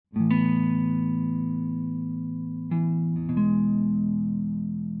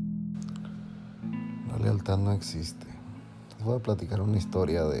lealtad no existe. Les voy a platicar una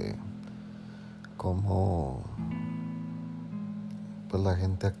historia de cómo pues la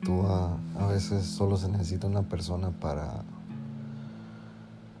gente actúa. A veces solo se necesita una persona para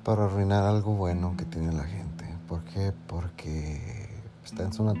arruinar algo bueno que tiene la gente. ¿Por qué? Porque está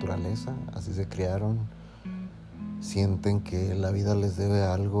en su naturaleza, así se criaron, sienten que la vida les debe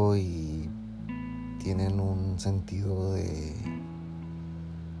algo y tienen un sentido de,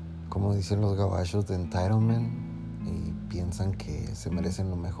 como dicen los gabachos, de entitlement, y piensan que se merecen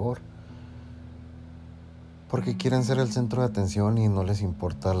lo mejor porque quieren ser el centro de atención y no les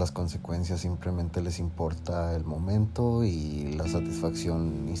importa las consecuencias, simplemente les importa el momento y la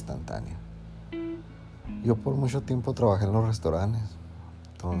satisfacción instantánea. Yo por mucho tiempo trabajé en los restaurantes,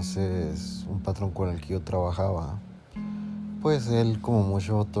 entonces un patrón con el que yo trabajaba, pues él, como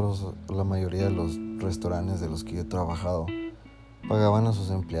muchos otros, la mayoría de los restaurantes de los que yo he trabajado, pagaban a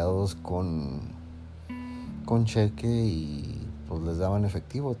sus empleados con cheque y pues les daban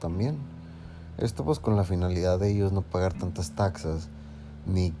efectivo también. Esto pues con la finalidad de ellos no pagar tantas taxas,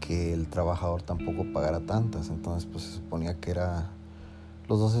 ni que el trabajador tampoco pagara tantas. Entonces pues se suponía que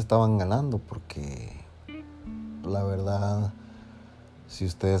los dos estaban ganando, porque la verdad, si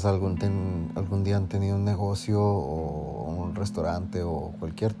ustedes algún día han tenido un negocio o un restaurante o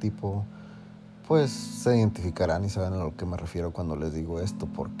cualquier tipo, pues se identificarán y saben a lo que me refiero cuando les digo esto,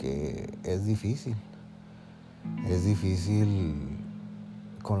 porque es difícil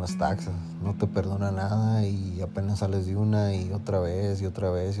con las taxas, no te perdona nada y apenas sales de una y otra vez,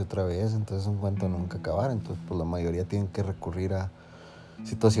 entonces un cuento nunca acabar. Entonces pues la mayoría tienen que recurrir a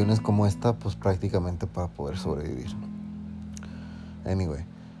situaciones como esta, pues prácticamente para poder sobrevivir. Anyway,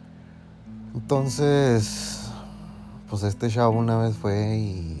 entonces pues este chavo una vez fue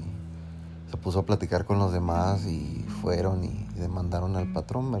y se puso a platicar con los demás y fueron y demandaron al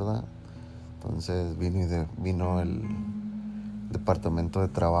patrón, ¿verdad? Entonces vino el departamento de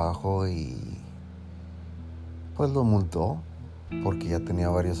trabajo y pues lo multó porque ya tenía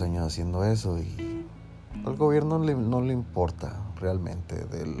varios años haciendo eso, y al gobierno no le importa realmente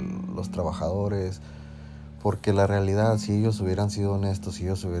de los trabajadores, porque la realidad, si ellos hubieran sido honestos, si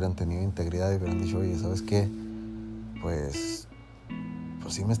ellos hubieran tenido integridad y hubieran dicho, oye, ¿sabes qué? Pues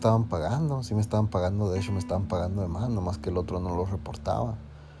sí me estaban pagando, de hecho me estaban pagando de más, nomás que el otro no lo reportaba.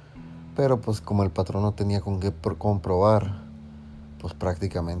 Pero pues como el patrón no tenía con qué comprobar, pues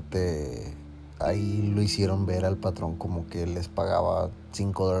prácticamente ahí lo hicieron ver al patrón como que les pagaba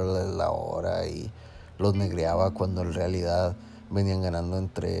 $5 la hora y los negreaba, cuando en realidad venían ganando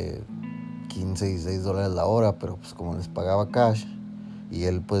entre $15 y $16 la hora, pero pues como les pagaba cash y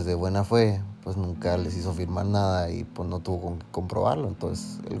él pues de buena fe, pues nunca les hizo firmar nada y pues no tuvo con qué comprobarlo.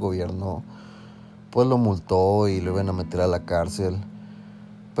 Entonces el gobierno pues lo multó y lo iban a meter a la cárcel.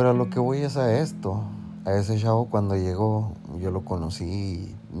 Pero a lo que voy es a esto. A ese chavo, cuando llegó, yo lo conocí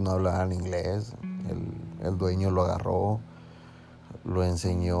y no hablaba en inglés. El dueño lo agarró, lo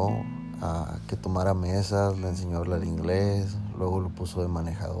enseñó a que tomara mesas, le enseñó a hablar inglés, luego lo puso de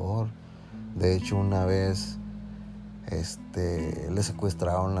manejador. De hecho, una vez le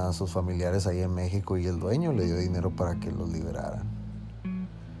secuestraron a sus familiares ahí en México y el dueño le dio dinero para que los liberaran.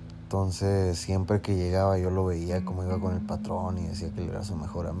 Entonces siempre que llegaba yo lo veía como iba con el patrón y decía que él era su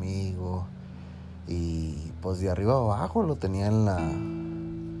mejor amigo, y pues de arriba a abajo lo tenía en la...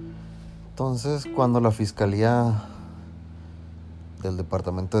 Entonces cuando la fiscalía del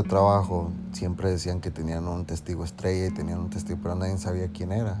departamento de trabajo siempre decían que tenían un testigo estrella y tenían un testigo, pero nadie sabía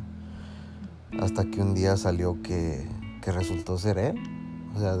quién era, hasta que un día salió que resultó ser él.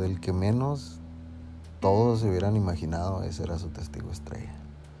 O sea, del que menos todos se hubieran imaginado, ese era su testigo estrella.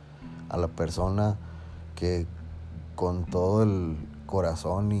 A la persona que con todo el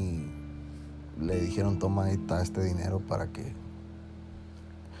corazón y le dijeron, toma, ahí está este dinero para que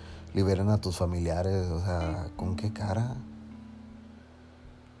liberen a tus familiares. O sea, ¿con qué cara?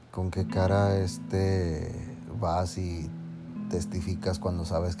 ¿Con qué cara vas y testificas cuando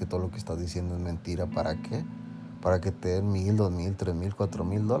sabes que todo lo que estás diciendo es mentira? ¿Para qué? ¿Para que te den $1,000, $2,000, $3,000,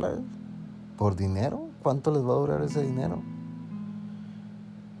 $4,000 por dinero? ¿Cuánto les va a durar ese dinero?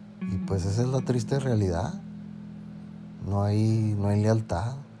 Y pues esa es la triste realidad. No hay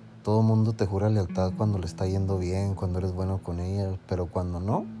lealtad. Todo el mundo te jura lealtad cuando le está yendo bien, cuando eres bueno con ellas, pero cuando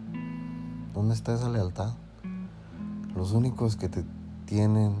no, ¿dónde está esa lealtad? Los únicos que te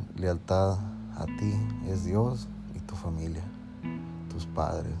tienen lealtad a ti es Dios y tu familia, tus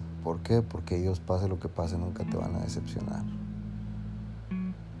padres. ¿Por qué? Porque ellos, pase lo que pase, nunca te van a decepcionar.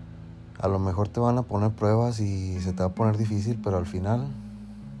 A lo mejor te van a poner pruebas y se te va a poner difícil, pero al final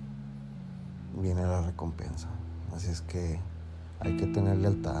viene la recompensa. Así es que hay que tener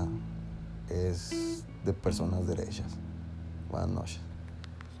lealtad. es de personas derechas. Buenas noches.